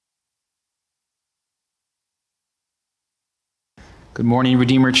Good morning,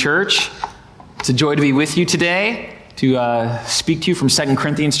 Redeemer Church. It's a joy to be with you today, to speak to you from 2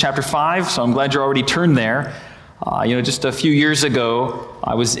 Corinthians chapter 5, so I'm glad you're already turned there. Just a few years ago,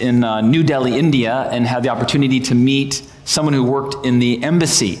 I was in New Delhi, India, and had the opportunity to meet someone who worked in the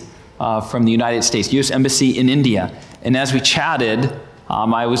embassy from the United States, U.S. Embassy in India. And as we chatted,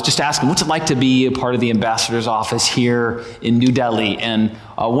 I was just asking, what's it like to be a part of the ambassador's office here in New Delhi? And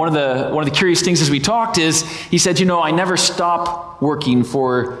one of the curious things as we talked is, he said, I never stop working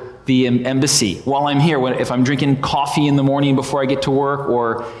for the embassy while I'm here. If I'm drinking coffee in the morning before I get to work,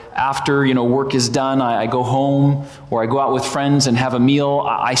 or after work is done, I go home, or I go out with friends and have a meal,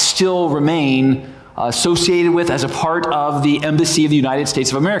 I still remain associated with, as a part of the Embassy of the United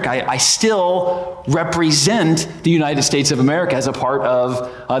States of America. I still represent the United States of America as a part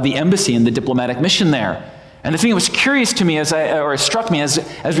of the embassy and the diplomatic mission there. And the thing that was curious to me, or struck me as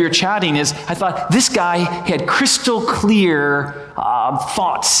we were chatting, is I thought this guy had crystal clear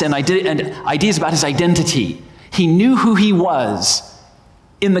thoughts and ideas about his identity. He knew who he was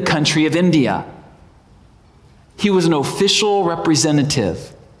in the country of India. He was an official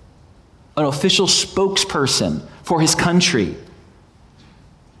representative, an official spokesperson for his country.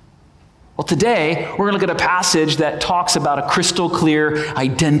 Well, today, we're going to look at a passage that talks about a crystal clear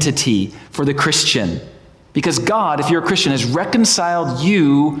identity for the Christian. Because God, if you're a Christian, has reconciled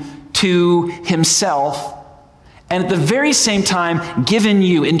you to himself, and at the very same time given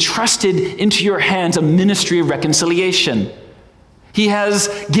you, entrusted into your hands, a ministry of reconciliation. He has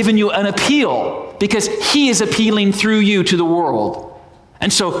given you an appeal because he is appealing through you to the world.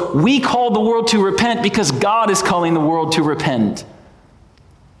 And so we call the world to repent because God is calling the world to repent.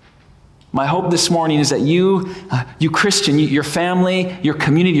 My hope this morning is that you Christian, your family, your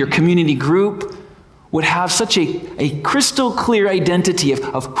community group, would have such a crystal clear identity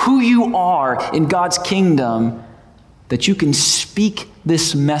of who you are in God's kingdom, that you can speak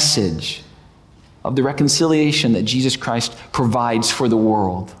this message of the reconciliation that Jesus Christ provides for the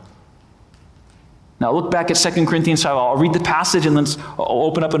world. Now look back at 2 Corinthians 5. I'll read the passage and let's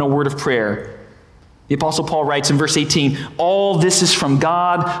open up in a word of prayer. The Apostle Paul writes in verse 18, "All this is from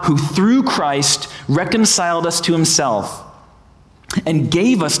God, who through Christ reconciled us to himself and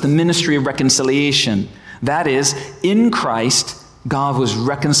gave us the ministry of reconciliation. That is, in Christ, God was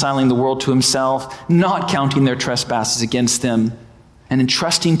reconciling the world to himself, not counting their trespasses against them, and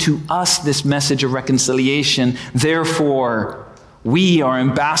entrusting to us this message of reconciliation. Therefore, we are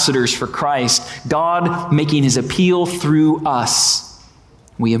ambassadors for Christ, God making his appeal through us.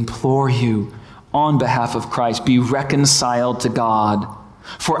 We implore you, on behalf of Christ, be reconciled to God.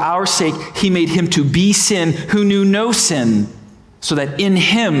 For our sake, he made him to be sin who knew no sin, so that in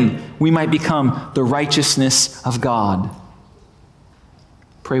him we might become the righteousness of God."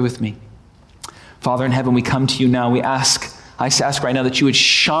 Pray with me. Father in heaven, we come to you now. I ask right now that you would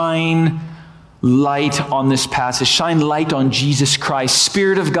shine light on this passage, shine light on Jesus Christ.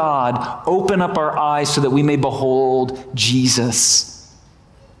 Spirit of God, open up our eyes so that we may behold Jesus.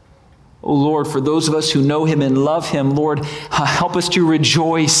 Oh Lord, for those of us who know him and love him, Lord, help us to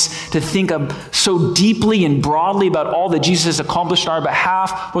rejoice, to think of so deeply and broadly about all that Jesus has accomplished on our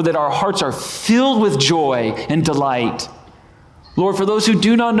behalf, Lord, that our hearts are filled with joy and delight. Lord, for those who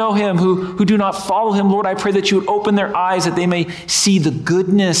do not know him, who do not follow him, Lord, I pray that you would open their eyes that they may see the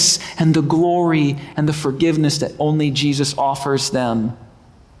goodness and the glory and the forgiveness that only Jesus offers them.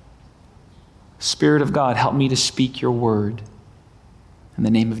 Spirit of God, help me to speak your word. In the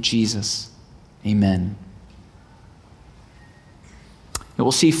name of Jesus, amen. And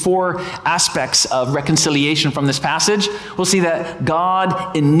we'll see four aspects of reconciliation from this passage. We'll see that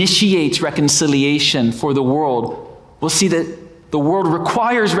God initiates reconciliation for the world. We'll see that the world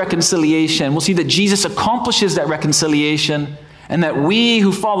requires reconciliation. We'll see that Jesus accomplishes that reconciliation, and that we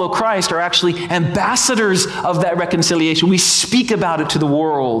who follow Christ are actually ambassadors of that reconciliation. We speak about it to the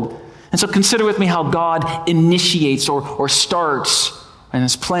world. And so consider with me how God initiates or starts and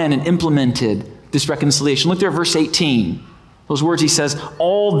has planned and implemented this reconciliation. Look there at verse 18. Those words he says,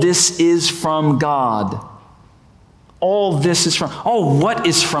 "All this is from God." All this is from, what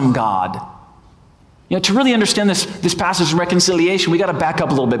is from God? To really understand this passage of reconciliation, we got to back up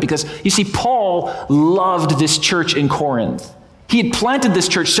a little bit, because you see, Paul loved this church in Corinth. He had planted this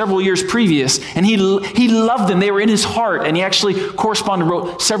church several years previous, and he loved them. They were in his heart, and he actually corresponded,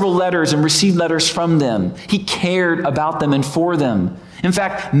 wrote several letters and received letters from them. He cared about them and for them. In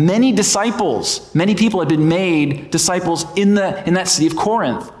fact, many people had been made disciples in that city of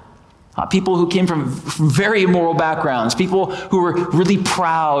Corinth. People who came from very immoral backgrounds, people who were really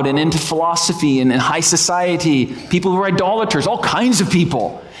proud and into philosophy and in high society, people who were idolaters, all kinds of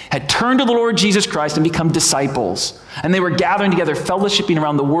people. had turned to the Lord Jesus Christ and become disciples. And they were gathering together, fellowshipping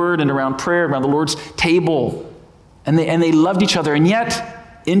around the word and around prayer, around the Lord's table. And they loved each other. And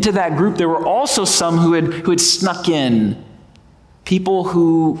yet, into that group, there were also some who had snuck in. People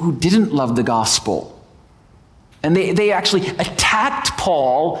who didn't love the gospel. And they actually attacked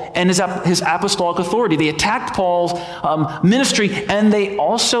Paul and his apostolic authority. They attacked Paul's ministry, and they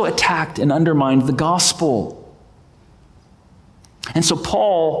also attacked and undermined the gospel. And so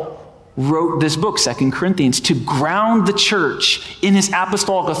Paul wrote this book, 2 Corinthians, to ground the church in his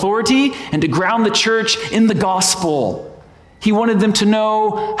apostolic authority and to ground the church in the gospel. He wanted them to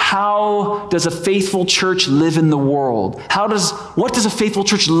know, how does a faithful church live in the world? What does a faithful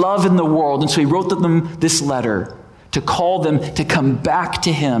church love in the world? And so he wrote them this letter to call them to come back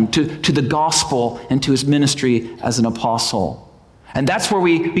to him, to the gospel and to his ministry as an apostle. And that's where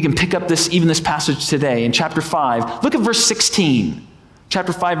we can pick up this passage today in chapter 5. Look at verse 16.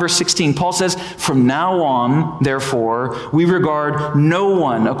 Chapter 5, verse 16, Paul says, "From now on, therefore, we regard no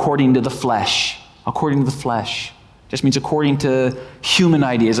one according to the flesh." According to the flesh. Just means according to human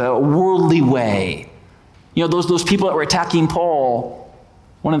ideas, a worldly way. You know, those people that were attacking Paul,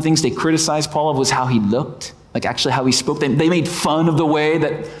 one of the things they criticized Paul of was how he looked, like actually how he spoke. They made fun of the way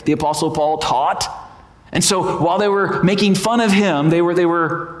that the Apostle Paul taught. And so while they were making fun of him, they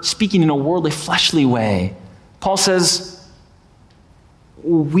were speaking in a worldly, fleshly way. Paul says,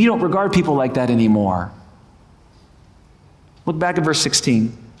 we don't regard people like that anymore. Look back at verse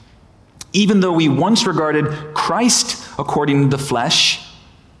 16. "Even though we once regarded Christ according to the flesh,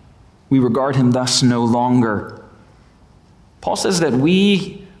 we regard him thus no longer." Paul says that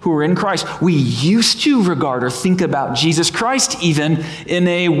we who are in Christ, we used to regard or think about Jesus Christ even in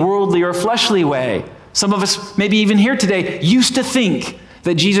a worldly or fleshly way. Some of us, maybe even here today, used to think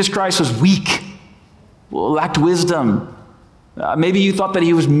that Jesus Christ was weak, lacked wisdom. Maybe you thought that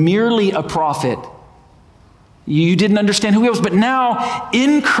he was merely a prophet. You didn't understand who he was, but now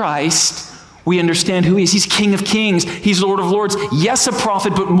in Christ, we understand who he is. He's King of Kings. He's Lord of Lords. Yes, a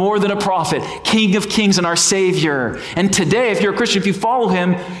prophet, but more than a prophet. King of Kings and our Savior. And today, if you're a Christian, if you follow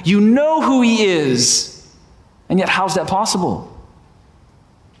him, you know who he is. And yet, how's that possible?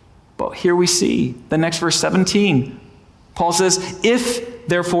 But here we see the next verse 17. Paul says, "If,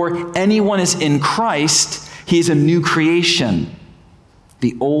 therefore, anyone is in Christ, he is a new creation.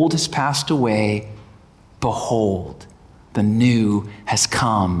 The old has passed away. Behold, the new has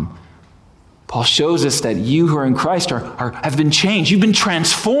come." Paul shows us that you who are in Christ have been changed. You've been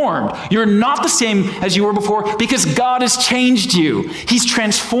transformed. You're not the same as you were before because God has changed you. He's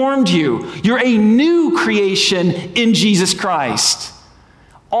transformed you. You're a new creation in Jesus Christ.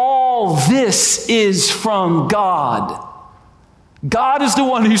 All this is from God. God is the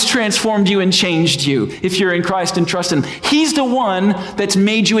one who's transformed you and changed you if you're in Christ and trust him. He's the one that's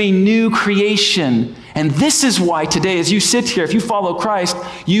made you a new creation. And this is why today, as you sit here, if you follow Christ,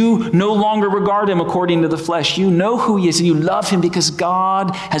 you no longer regard him according to the flesh. You know who he is and you love him because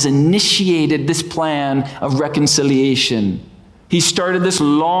God has initiated this plan of reconciliation. He started this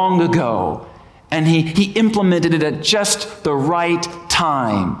long ago, and he implemented it at just the right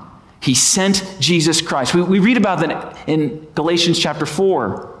time. He sent Jesus Christ. We read about that in Galatians chapter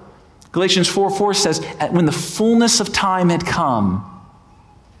 4. Galatians 4:4 says, when the fullness of time had come,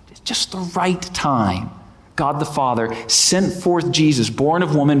 just the right time, God the Father sent forth Jesus, born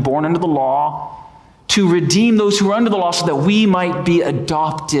of woman, born under the law, to redeem those who are under the law so that we might be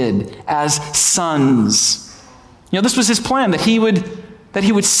adopted as sons. You know, this was his plan, that he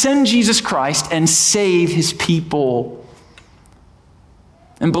would send Jesus Christ and save his people.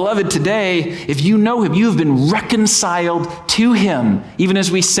 And beloved, today, if you know him, you have been reconciled to him, even as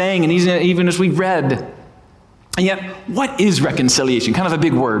we sang and even as we read. And yet, what is reconciliation? Kind of a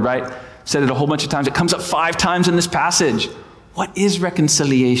big word, right? Said it a whole bunch of times. It comes up 5 times in this passage. What is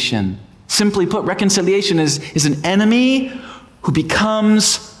reconciliation? Simply put, reconciliation is an enemy who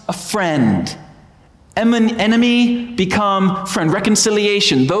becomes a friend. Enemy become friend.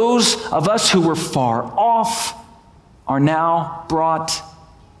 Reconciliation. Those of us who were far off are now brought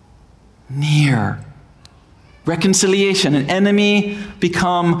near. Reconciliation, an enemy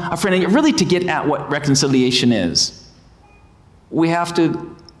become a friend. And really, to get at what reconciliation is, we have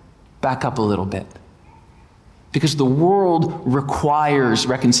to back up a little bit. Because the world requires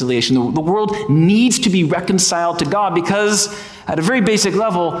reconciliation. The world needs to be reconciled to God because, at a very basic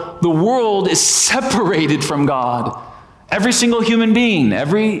level, the world is separated from God. Every single human being,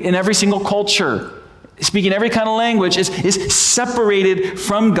 in every single culture, speaking every kind of language, is separated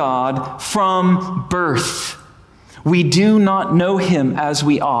from God from birth. We do not know him as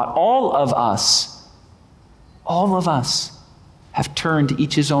we ought. All of us have turned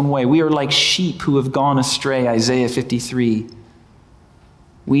each his own way. We are like sheep who have gone astray, Isaiah 53.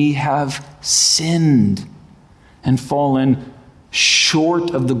 We have sinned and fallen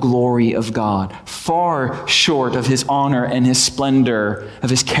short of the glory of God, far short of his honor and his splendor, of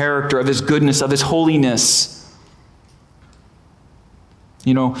his character, of his goodness, of his holiness.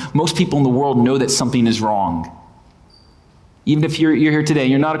 You know, most people in the world know that something is wrong. Even if you're here today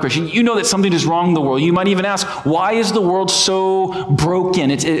and you're not a Christian, you know that something is wrong in the world. You might even ask, why is the world so broken?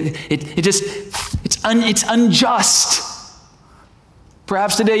 It's unjust.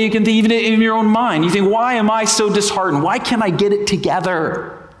 Perhaps today you can think, even in your own mind, you think, why am I so disheartened? Why can't I get it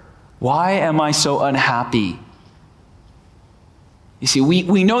together? Why am I so unhappy? You see,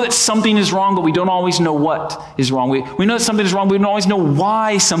 we know that something is wrong, but we don't always know what is wrong. We know that something is wrong, but we don't always know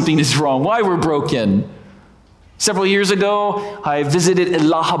why something is wrong, why we're broken. Several years ago, I visited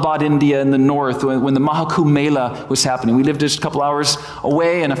Allahabad, India in the north when the Mahakumbh Mela was happening. We lived just a couple hours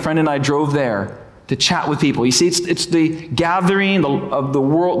away, and a friend and I drove there to chat with people. You see, it's the gathering of the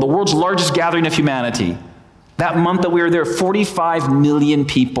world's largest gathering of humanity. That month that we were there, 45 million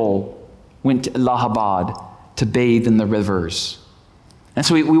people went to Allahabad to bathe in the rivers. And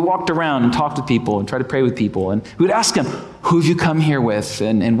so we walked around and talked to people and tried to pray with people. And we would ask them, who have you come here with?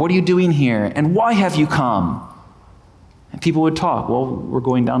 And what are you doing here? And why have you come? And people would talk, well, we're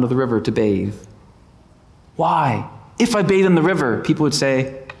going down to the river to bathe. Why? If I bathe in the river, people would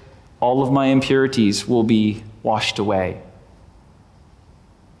say, all of my impurities will be washed away.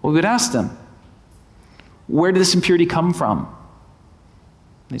 Well, we would ask them, where did this impurity come from?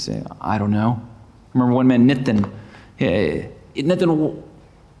 They say, I don't know. I remember one man, Nitin. Nitin,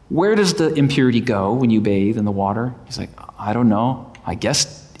 where does the impurity go when you bathe in the water? He's like, I don't know. I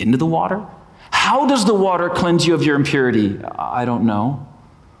guess into the water? How does the water cleanse you of your impurity? I don't know.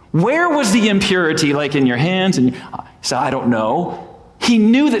 Where was the impurity, like in your hands? And he said, I don't know. He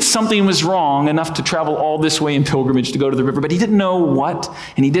knew that something was wrong enough to travel all this way in pilgrimage to go to the river, but he didn't know what,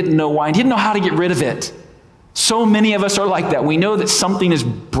 and he didn't know why, and he didn't know how to get rid of it. So many of us are like that. We know that something is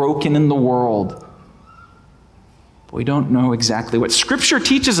broken in the world, but we don't know exactly what. Scripture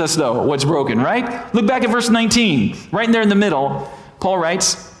teaches us, though, what's broken, right? Look back at verse 19. Right there in the middle, Paul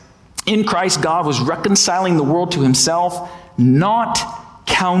writes, in Christ, God was reconciling the world to himself, not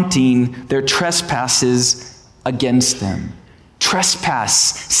counting their trespasses against them. Trespass,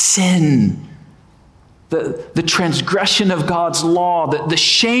 sin, the transgression of God's law, the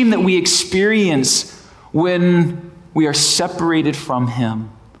shame that we experience when we are separated from him,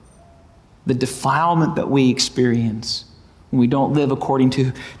 the defilement that we experience when we don't live according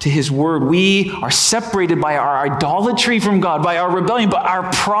to his word. We are separated by our idolatry from God, by our rebellion, by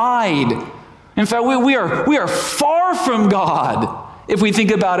our pride. In fact, we are far from God if we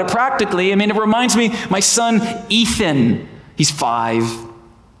think about it practically. I mean, it reminds me, my son Ethan, he's 5.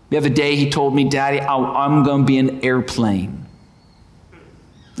 The other day he told me, Daddy, I'm going to be an airplane.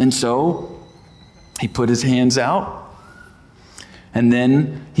 And so he put his hands out, and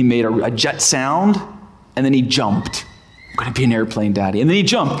then he made a jet sound, and then he jumped. I'm going to be an airplane, Daddy. And then he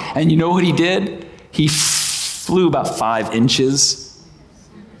jumped. And you know what he did? He flew about 5 inches.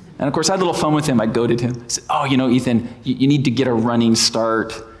 And of course, I had a little fun with him. I goaded him. I said, oh, you know, Ethan, you need to get a running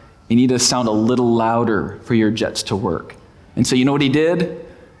start. You need to sound a little louder for your jets to work. And so you know what he did?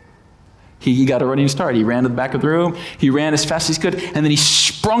 He got a running start. He ran to the back of the room. He ran as fast as he could. And then he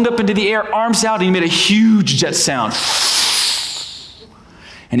sprung up into the air, arms out, and he made a huge jet sound.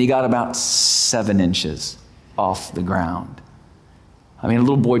 And he got about 7 inches off the ground. I mean, a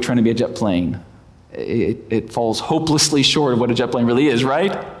little boy trying to be a jet plane, it falls hopelessly short of what a jet plane really is,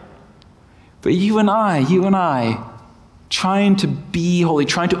 right? But you and I, trying to be holy,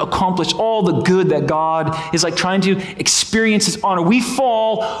 trying to accomplish all the good that God is like, trying to experience his honor, we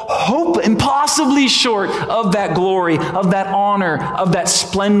fall impossibly short of that glory, of that honor, of that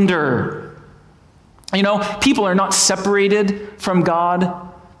splendor. You know, people are not separated from God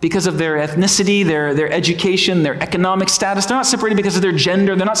because of their ethnicity, their education, their economic status. They're not separated because of their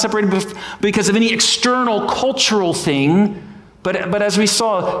gender. They're not separated because of any external cultural thing. But as we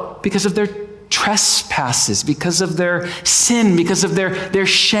saw, because of their trespasses, because of their sin, because of their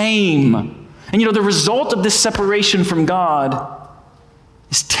shame. And you know, the result of this separation from God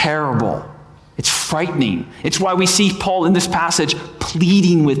is terrible. It's frightening. It's why we see Paul in this passage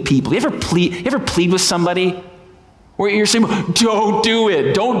pleading with people. You ever plead with somebody? Where you're saying, don't do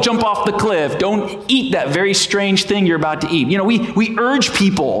it. Don't jump off the cliff. Don't eat that very strange thing you're about to eat. You know, we urge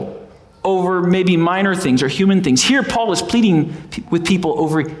people over maybe minor things or human things. Here, Paul is pleading with people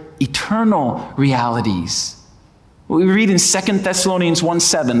over eternal realities. We read in 2 Thessalonians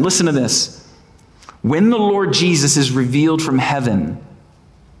 1:7. Listen to this. When the Lord Jesus is revealed from heaven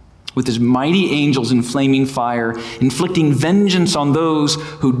with his mighty angels in flaming fire, inflicting vengeance on those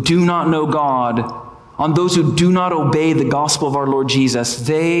who do not know God, on those who do not obey the gospel of our Lord Jesus,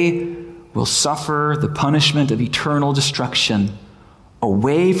 they will suffer the punishment of eternal destruction,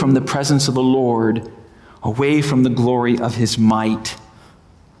 away from the presence of the Lord, away from the glory of his might.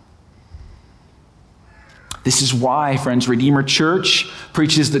 This is why, friends, Redeemer Church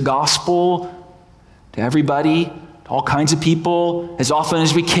preaches the gospel to everybody, to all kinds of people, as often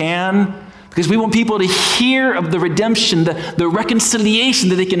as we can, because we want people to hear of the redemption, the reconciliation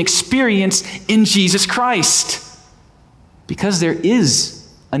that they can experience in Jesus Christ. Because there is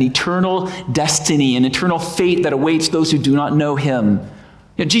an eternal destiny, an eternal fate that awaits those who do not know him.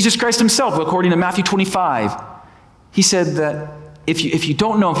 Jesus Christ himself, according to Matthew 25, he said that if you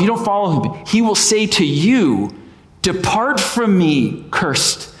don't know, if you don't follow him, he will say to you, "Depart from me,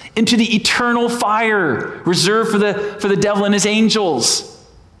 cursed, into the eternal fire reserved for the devil and his angels."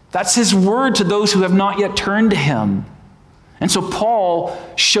 That's his word to those who have not yet turned to him. And so Paul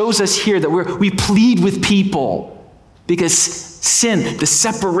shows us here that we plead with people because sin, the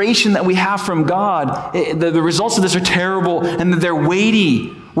separation that we have from God, the results of this are terrible and they're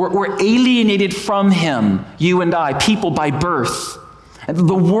weighty. We're alienated from him, you and I, people by birth. And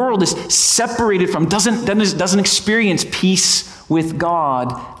the world is separated from, doesn't experience peace with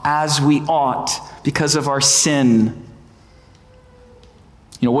God as we ought because of our sin.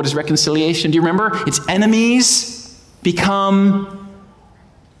 You know, what is reconciliation? Do you remember? It's enemies become,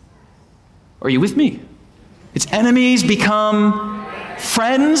 are you with me? It's enemies become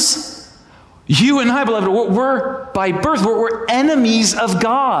friends. You and I, beloved, we're by birth, we're enemies of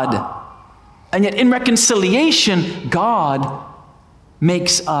God. And yet in reconciliation, God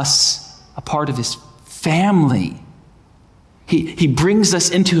makes us a part of his family. He brings us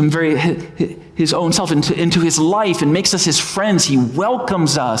into his own self, into his life, and makes us his friends. He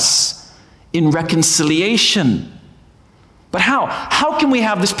welcomes us in reconciliation. But how? How can we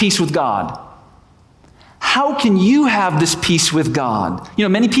have this peace with God? How can you have this peace with God? You know,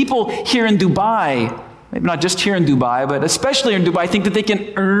 many people here in Dubai, maybe not just here in Dubai, but especially in Dubai, think that they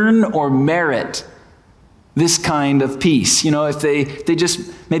can earn or merit this kind of peace. You know, if they just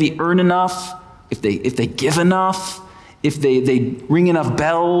maybe earn enough, if they give enough, if they ring enough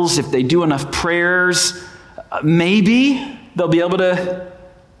bells, if they do enough prayers, maybe they'll be able to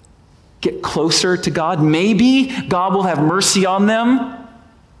get closer to God. Maybe God will have mercy on them.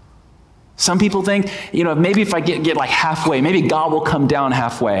 Some people think, you know, maybe if I get like halfway, maybe God will come down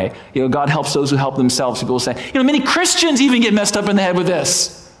halfway. You know, God helps those who help themselves. People will say, you know, many Christians even get messed up in the head with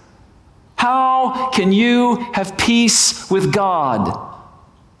this. How can you have peace with God?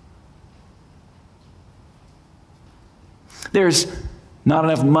 There's not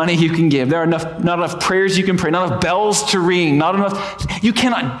enough money you can give. There are not enough prayers you can pray, not enough bells to ring, not enough. You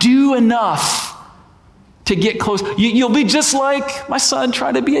cannot do enough to get close. You'll be just like my son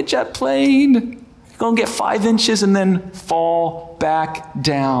trying to be a jet plane. You're going to get 5 inches and then fall back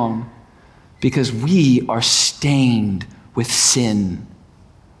down because we are stained with sin.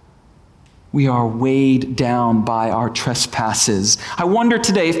 We are weighed down by our trespasses. I wonder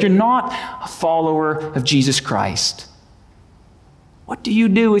today, if you're not a follower of Jesus Christ, what do you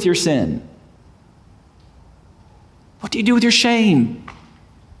do with your sin? What do you do with your shame?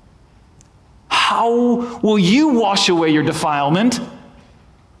 How will you wash away your defilement?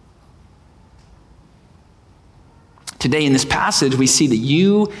 Today in this passage, we see that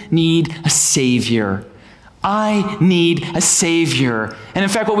you need a Savior. I need a Savior. And in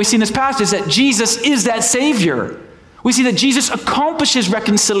fact, what we see in this passage is that Jesus is that Savior. We see that Jesus accomplishes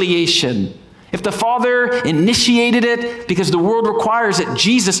reconciliation. If the Father initiated it, because the world requires it,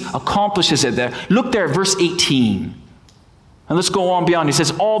 Jesus accomplishes it there. Look there at verse 18. And let's go on beyond. He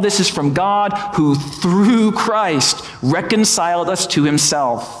says, all this is from God who through Christ reconciled us to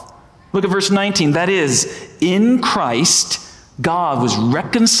himself. Look at verse 19. That is, in Christ, God was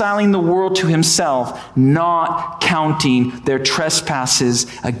reconciling the world to himself, not counting their trespasses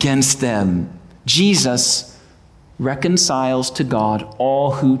against them. Jesus reconciles to God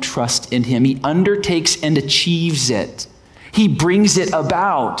all who trust in him. He undertakes and achieves it. He brings it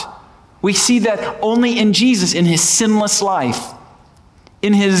about. We see that only in Jesus, in his sinless life,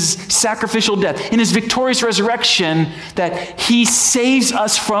 in his sacrificial death, in his victorious resurrection, that he saves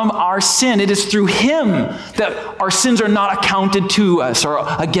us from our sin. It is through him that our sins are not accounted to us or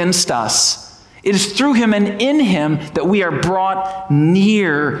against us. It is through him and in him that we are brought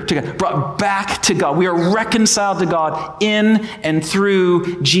near to God, brought back to God. We are reconciled to God in and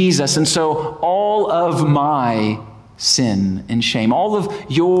through Jesus. And so all of my sin and shame, all of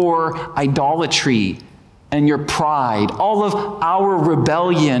your idolatry and your pride, all of our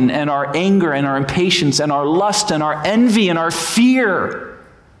rebellion and our anger and our impatience and our lust and our envy and our fear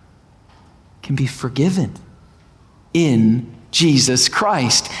can be forgiven in Jesus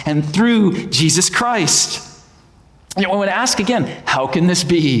Christ and through Jesus Christ. I want to ask again, how can this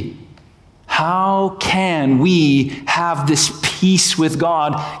be? How can we have this peace with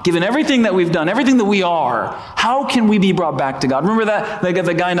God, given everything that we've done, everything that we are? How can we be brought back to God? Remember that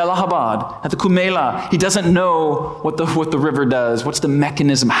the guy in Allahabad, at the Kumela, he doesn't know what the river does. What's the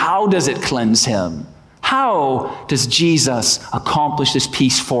mechanism? How does it cleanse him? How does Jesus accomplish this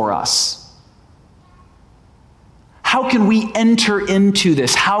peace for us? How can we enter into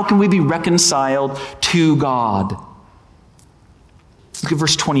this? How can we be reconciled to God? Look at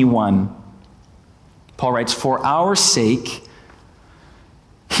verse 21. Paul writes, "For our sake,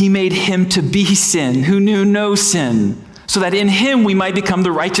 he made him to be sin who knew no sin, so that in him we might become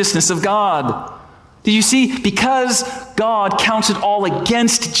the righteousness of God." Did you see? Because God counts it all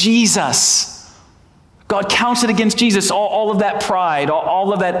against Jesus. God counts it against Jesus, all of that pride,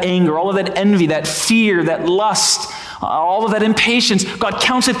 all of that anger, all of that envy, that fear, that lust, all of that impatience. God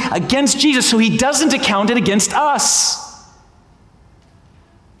counts it against Jesus, so he doesn't account it against us.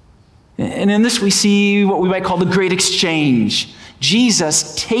 And in this we see what we might call the great exchange.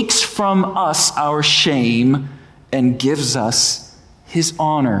 Jesus takes from us our shame and gives us his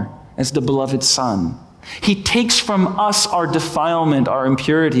honor as the beloved Son. He takes from us our defilement, our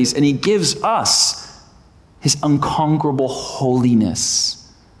impurities, and he gives us his unconquerable holiness.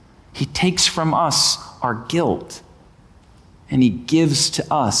 He takes from us our guilt, and he gives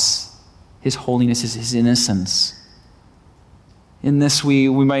to us his holiness, his innocence. In this we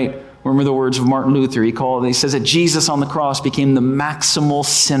might remember the words of Martin Luther. He says that Jesus on the cross became the maximal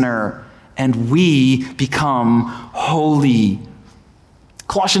sinner, and we become holy.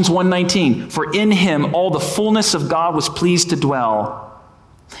 Colossians 1:19, "For in him all the fullness of God was pleased to dwell,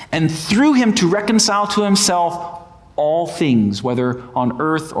 and through him to reconcile to himself all things, whether on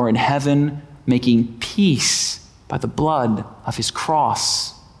earth or in heaven, making peace by the blood of his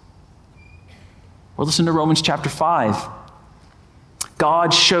cross." Or listen to Romans chapter 5.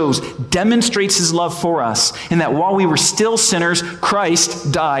 God demonstrates his love for us, in that while we were still sinners,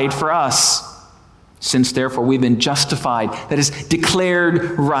 Christ died for us. Since therefore we've been justified, that is,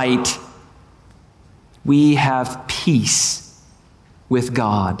 declared right, we have peace with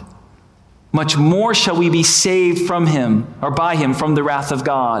God. Much more shall we be saved from him, or by him, from the wrath of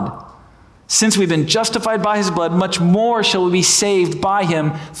God. Since we've been justified by his blood, much more shall we be saved by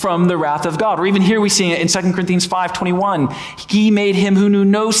him from the wrath of God. Or even here we see it in 2 Corinthians 5:21. He made him who knew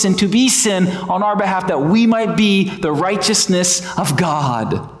no sin to be sin on our behalf, that we might be the righteousness of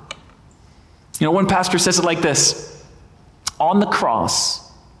God. One pastor says it like this: on the cross,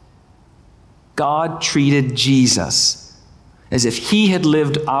 God treated Jesus as if he had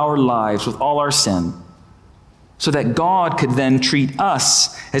lived our lives with all our sin, so that God could then treat us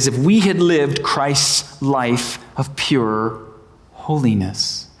as if we had lived Christ's life of pure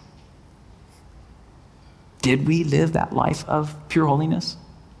holiness. Did we live that life of pure holiness?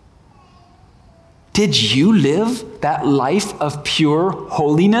 Did you live that life of pure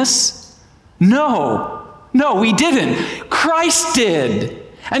holiness? No, we didn't. Christ did.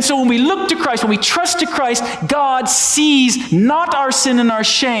 And so when we look to Christ, when we trust to Christ, God sees not our sin and our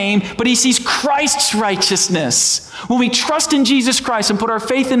shame, but he sees Christ's righteousness. When we trust in Jesus Christ and put our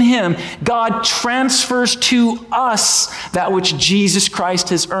faith in him, God transfers to us that which Jesus Christ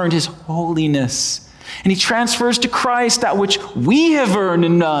has earned, his holiness. And he transfers to Christ that which we have earned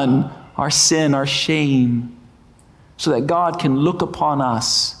and done, our sin, our shame, so that God can look upon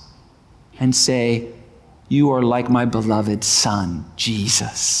us and say, "You are like my beloved Son,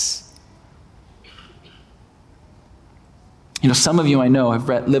 Jesus." Some of you I know have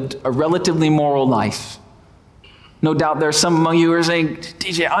lived a relatively moral life. No doubt there are some among you who are saying,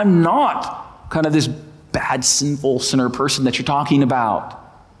 "DJ, I'm not kind of this bad, sinful sinner person that you're talking about.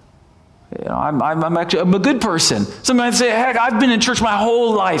 I'm a good person." Some might say, "Heck, I've been in church my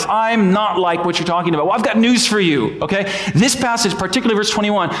whole life. I'm not like what you're talking about." Well, I've got news for you, okay? This passage, particularly verse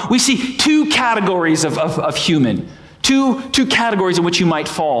 21, we see two categories of human, two categories in which you might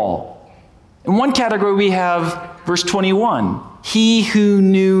fall. In one category, we have verse 21, he who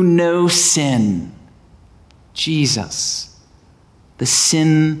knew no sin, Jesus, the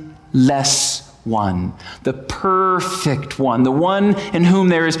sinless one, the perfect one, the one in whom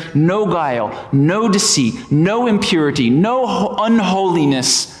there is no guile, no deceit, no impurity, no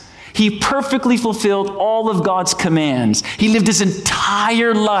unholiness. He perfectly fulfilled all of God's commands. He lived his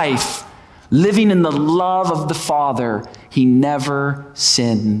entire life living in the love of the Father, he never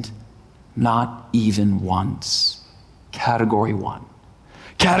sinned, not even once. Category 1.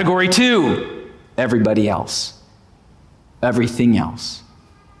 Category 2, everybody else. Everything else.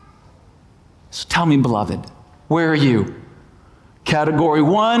 So tell me, beloved, where are you? Category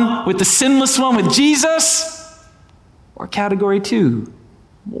 1, with the sinless one, with Jesus? Or category 2,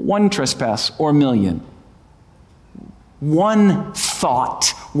 one trespass or a million? One thought,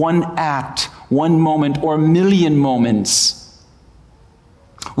 one act, one moment, or a million moments.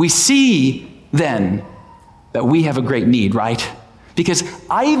 We see then that we have a great need, right? Because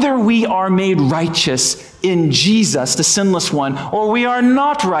either we are made righteous in Jesus, the sinless one, or we are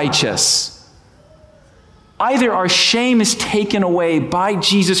not righteous. Either our shame is taken away by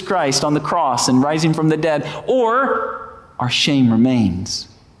Jesus Christ on the cross and rising from the dead, or our shame remains.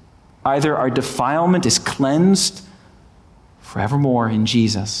 Either our defilement is cleansed forevermore in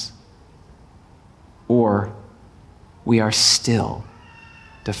Jesus, or we are still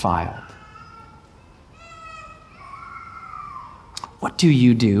defiled. What do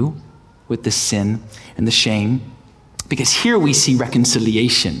you do with the sin and the shame? Because here we see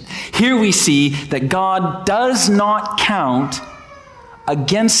reconciliation. Here we see that God does not count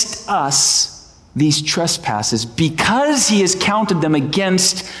against us these trespasses because he has counted them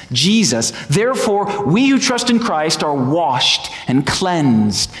against Jesus. Therefore, we who trust in Christ are washed and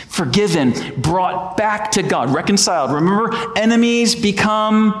cleansed, forgiven, brought back to God, reconciled. Remember, enemies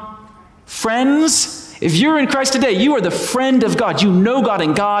become friends. If you're in Christ today, you are the friend of God. You know God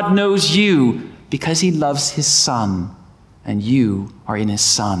and God knows you because he loves his Son and you are in his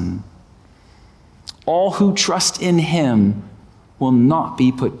Son. All who trust in him will not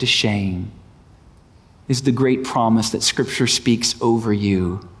be put to shame, is the great promise that Scripture speaks over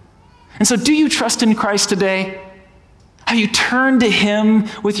you. And so do you trust in Christ today? Have you turned to him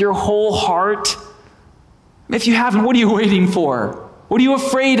with your whole heart? If you haven't, what are you waiting for? What are you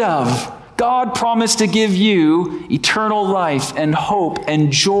afraid of? God promised to give you eternal life and hope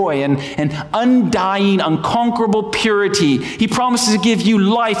and joy and undying, unconquerable purity. He promises to give you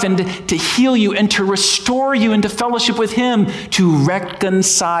life and to heal you and to restore you into fellowship with him, to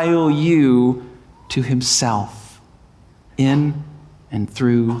reconcile you to himself in and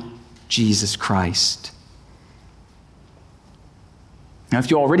through Jesus Christ. Now, if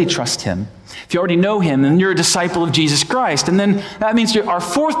you already trust him, if you already know him, then you're a disciple of Jesus Christ. And then that means our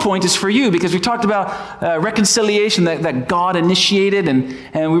fourth point is for you, because we talked about reconciliation that God initiated, and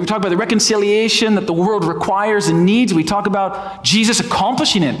we talked about the reconciliation that the world requires and needs. We talk about Jesus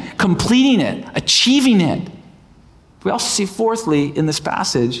accomplishing it, completing it, achieving it. We also see fourthly in this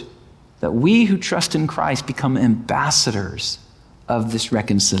passage that we who trust in Christ become ambassadors of this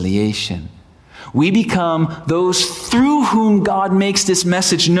reconciliation. We become those through whom God makes this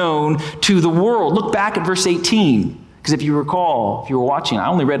message known to the world. Look back at verse 18, because if you recall, if you were watching, I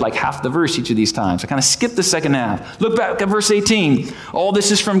only read like half the verse each of these times. I kind of skipped the second half. Look back at verse 18. All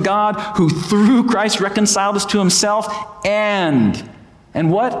this is from God, who through Christ reconciled us to himself, and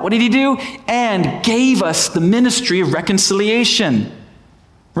what? What did he do? And gave us the ministry of reconciliation.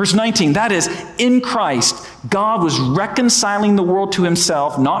 Verse 19, that is, in Christ, God was reconciling the world to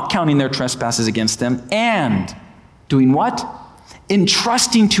himself, not counting their trespasses against them, and doing what?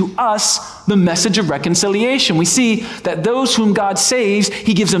 Entrusting to us the message of reconciliation. We see that those whom God saves,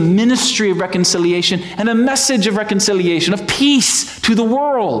 he gives a ministry of reconciliation and a message of reconciliation, of peace to the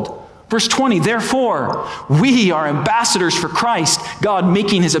world. Verse 20, therefore, we are ambassadors for Christ, God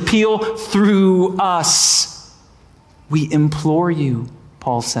making his appeal through us. We implore you,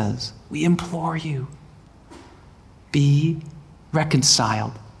 Paul says, we implore you, be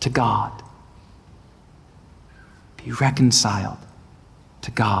reconciled to God. Be reconciled to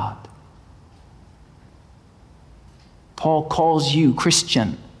God. Paul calls you,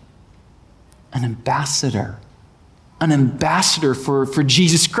 Christian, an ambassador for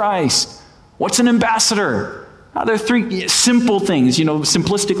Jesus Christ. What's an ambassador? There are three simple things,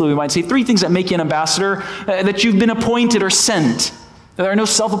 simplistically we might say, three things that make you an ambassador, that you've been appointed or sent. There are no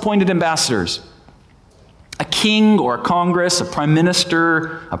self-appointed ambassadors. A king or a Congress, a prime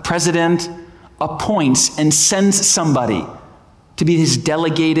minister, a president appoints and sends somebody to be his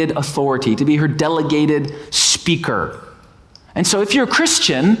delegated authority, to be her delegated speaker. And so if you're a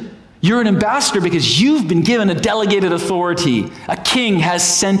Christian, you're an ambassador because you've been given a delegated authority. A king has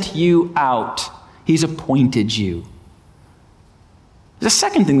sent you out. He's appointed you. There's a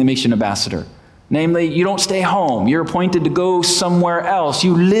second thing that makes you an ambassador. Namely, you don't stay home. You're appointed to go somewhere else.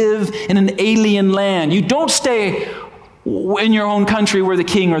 You live in an alien land. You don't stay in your own country where the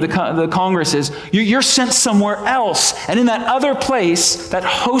king or the Congress is. You're sent somewhere else. And in that other place, that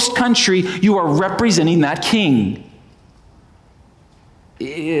host country, you are representing that king.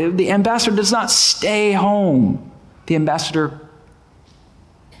 The ambassador does not stay home. The ambassador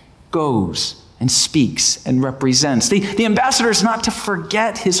goes and speaks and represents. The ambassador is not to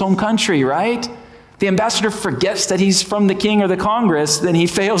forget his home country, right? The ambassador forgets that he's from the king or the Congress, then he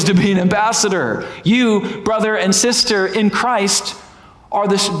fails to be an ambassador. You, brother and sister in Christ, are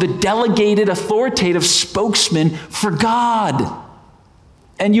the delegated, authoritative spokesman for God.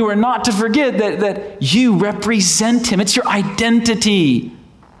 And you are not to forget that you represent him. It's your identity.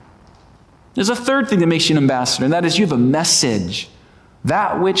 There's a third thing that makes you an ambassador, and that is you have a message.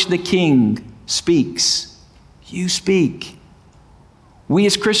 That which the king speaks, you speak. We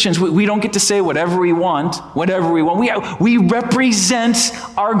as Christians, we don't get to say whatever we want. We represent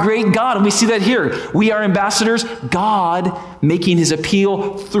our great God, and we see that here. We are ambassadors, God making his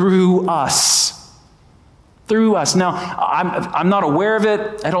appeal through us. Through us. Now, I'm not aware of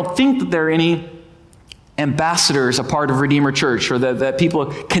it. I don't think that there are any ambassadors a part of Redeemer Church, or that people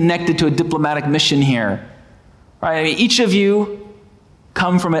connected to a diplomatic mission here. Right? I mean, each of you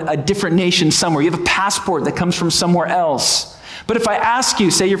come from a different nation somewhere. You have a passport that comes from somewhere else. But if I ask you,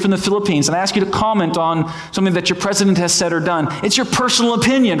 say you're from the Philippines, and I ask you to comment on something that your president has said or done, it's your personal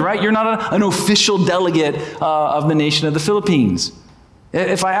opinion, right? You're not an official delegate of the nation of the Philippines.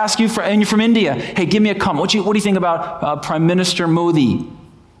 If I ask you, and you're from India, hey, give me a comment. What do you think about Prime Minister Modi?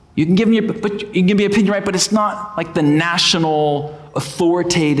 You can give me an opinion, right? But it's not like the national,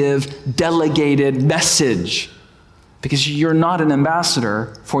 authoritative, delegated message, because you're not an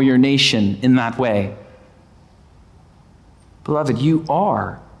ambassador for your nation in that way. Beloved, you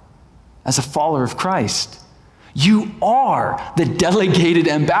are, as a follower of Christ, you are the delegated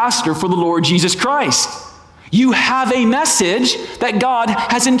ambassador for the Lord Jesus Christ. You have a message that God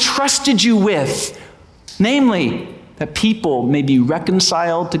has entrusted you with, namely, that people may be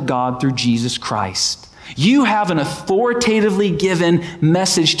reconciled to God through Jesus Christ. You have an authoritatively given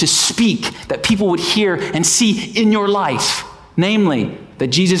message to speak that people would hear and see in your life, namely, that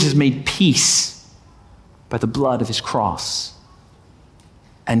Jesus has made peace by the blood of his cross.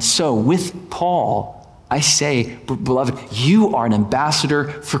 And so with Paul, I say, beloved, you are an ambassador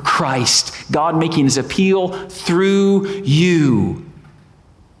for Christ. God making his appeal through you.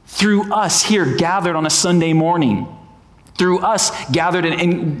 Through us here gathered on a Sunday morning. Through us gathered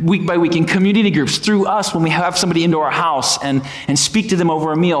in week by week in community groups. Through us when we have somebody into our house and speak to them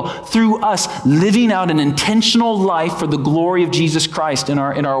over a meal. Through us living out an intentional life for the glory of Jesus Christ in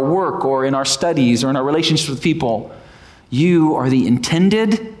our work or in our studies or in our relationships with people. You are the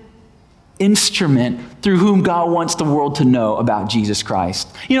intended instrument through whom God wants the world to know about Jesus Christ.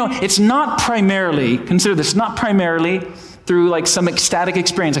 You know, it's not primarily, consider this, not primarily through like some ecstatic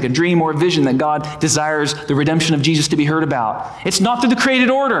experience, like a dream or a vision that God desires the redemption of Jesus to be heard about. It's not through the created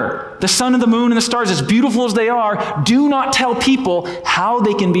order. The sun and the moon and the stars, as beautiful as they are, do not tell people how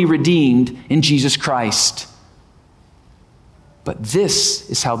they can be redeemed in Jesus Christ. But this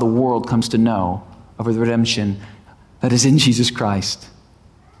is how the world comes to know of the redemption that is in Jesus Christ.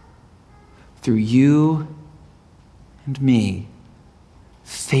 Through you and me,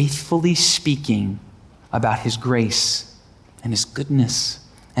 faithfully speaking about his grace and his goodness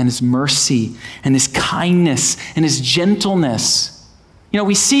and his mercy and his kindness and his gentleness. You know,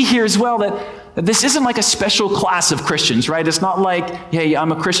 we see here as well that this isn't like a special class of Christians, right? It's not like, hey,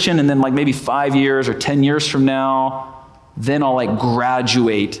 I'm a Christian and then like maybe 5 years or 10 years from now, then I'll like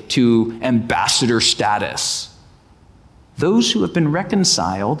graduate to ambassador status. Those who have been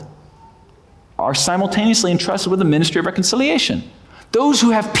reconciled are simultaneously entrusted with the ministry of reconciliation. Those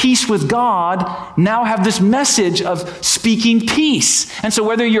who have peace with God now have this message of speaking peace. And so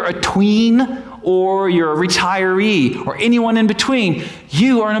whether you're a tween or you're a retiree or anyone in between,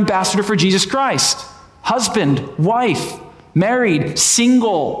 you are an ambassador for Jesus Christ. Husband, wife, married,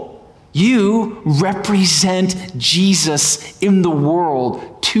 single. You represent Jesus in the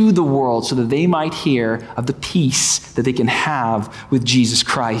world, to the world, so that they might hear of the peace that they can have with Jesus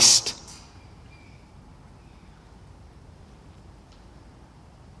Christ.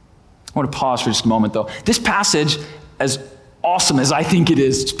 I want to pause for just a moment, though. This passage, as awesome as I think it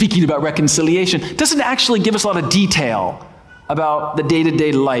is, speaking about reconciliation, doesn't actually give us a lot of detail about the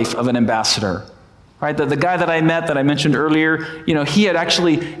day-to-day life of an ambassador. Right? The guy that I met, that I mentioned earlier, you know, he had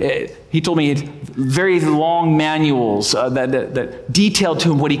actually, he told me he had very long manuals that detailed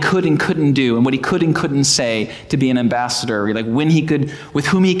to him what he could and couldn't do and what he could and couldn't say to be an ambassador, like when he could, with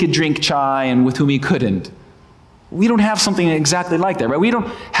whom he could drink chai and with whom he couldn't. We don't have something exactly like that, right? We don't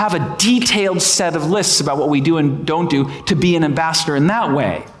have a detailed set of lists about what we do and don't do to be an ambassador in that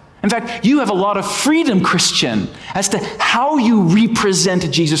way. In fact, you have a lot of freedom, Christian, as to how you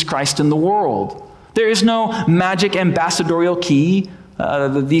represent Jesus Christ in the world. There is no magic ambassadorial key.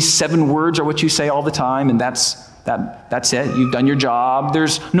 These 7 words are what you say all the time, and that's it. You've done your job.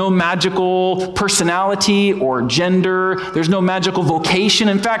 There's no magical personality or gender. There's no magical vocation.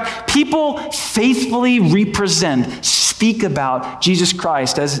 In fact, people faithfully speak about Jesus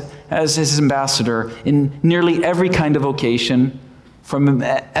Christ as his ambassador in nearly every kind of vocation, from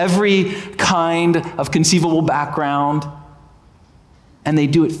every kind of conceivable background, and they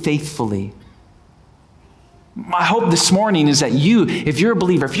do it faithfully. My hope this morning is that you, if you're a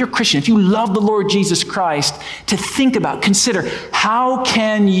believer, if you're a Christian, if you love the Lord Jesus Christ, to consider, how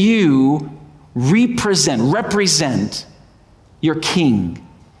can you represent your King,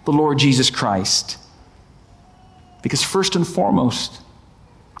 the Lord Jesus Christ? Because first and foremost,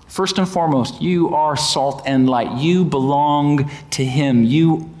 you are salt and light. You belong to Him.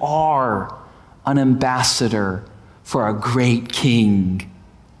 You are an ambassador for a great King.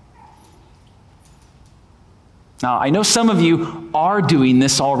 Now, I know some of you are doing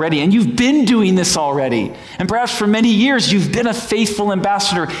this already, and you've been doing this already. And perhaps for many years, you've been a faithful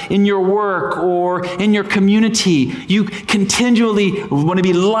ambassador in your work or in your community. You continually want to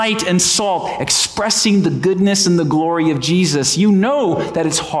be light and salt, expressing the goodness and the glory of Jesus. You know that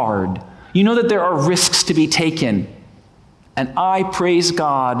it's hard. You know that there are risks to be taken. And I praise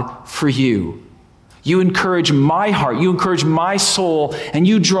God for you. You encourage my heart, you encourage my soul, and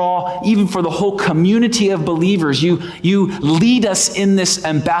you draw even for the whole community of believers. You lead us in this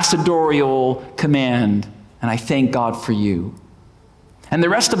ambassadorial command, and I thank God for you. And the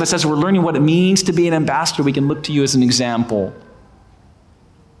rest of us, as we're learning what it means to be an ambassador, we can look to you as an example.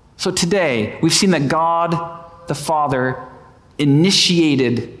 So today, we've seen that God, the Father,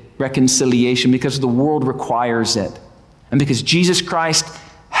 initiated reconciliation because the world requires it. And because Jesus Christ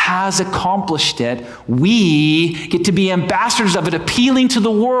has accomplished it, we get to be ambassadors of it, appealing to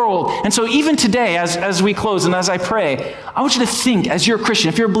the world. And so even today, as we close and as I pray, I want you to think, as you're a Christian,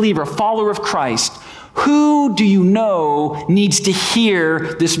 if you're a believer, a follower of Christ, who do you know needs to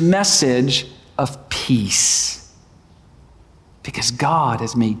hear this message of peace? Because God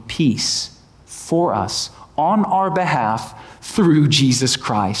has made peace for us on our behalf through Jesus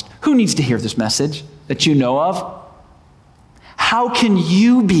Christ. Who needs to hear this message that you know of? How can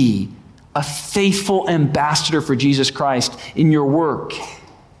you be a faithful ambassador for Jesus Christ in your work,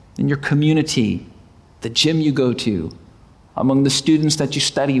 in your community, the gym you go to, among the students that you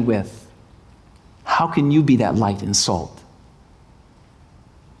study with? How can you be that light and salt?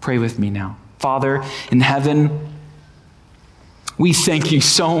 Pray with me now. Father in heaven, we thank you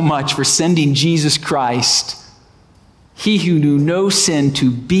so much for sending Jesus Christ, He who knew no sin, to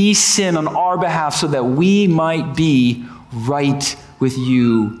be sin on our behalf so that we might be right with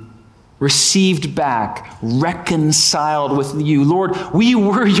you, received back, reconciled with you. Lord, we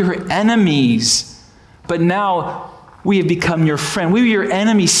were your enemies, but now we have become your friend. We were your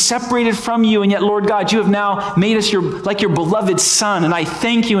enemies, separated from you, and yet, Lord God, you have now made us like your beloved Son, and I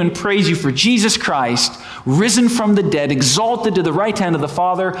thank you and praise you for Jesus Christ, risen from the dead, exalted to the right hand of the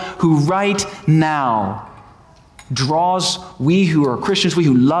Father, who right now draws we who are Christians, we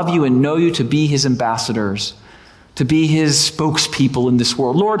who love you and know you, to be his ambassadors, to be his spokespeople in this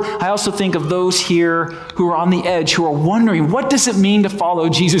world. Lord, I also think of those here who are on the edge, who are wondering, what does it mean to follow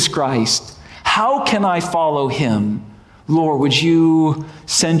Jesus Christ? How can I follow him? Lord, would you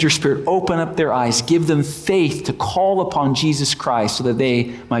send your Spirit, open up their eyes, give them faith to call upon Jesus Christ so that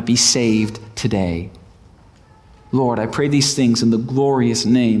they might be saved today. Lord, I pray these things in the glorious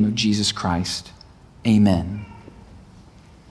name of Jesus Christ. Amen.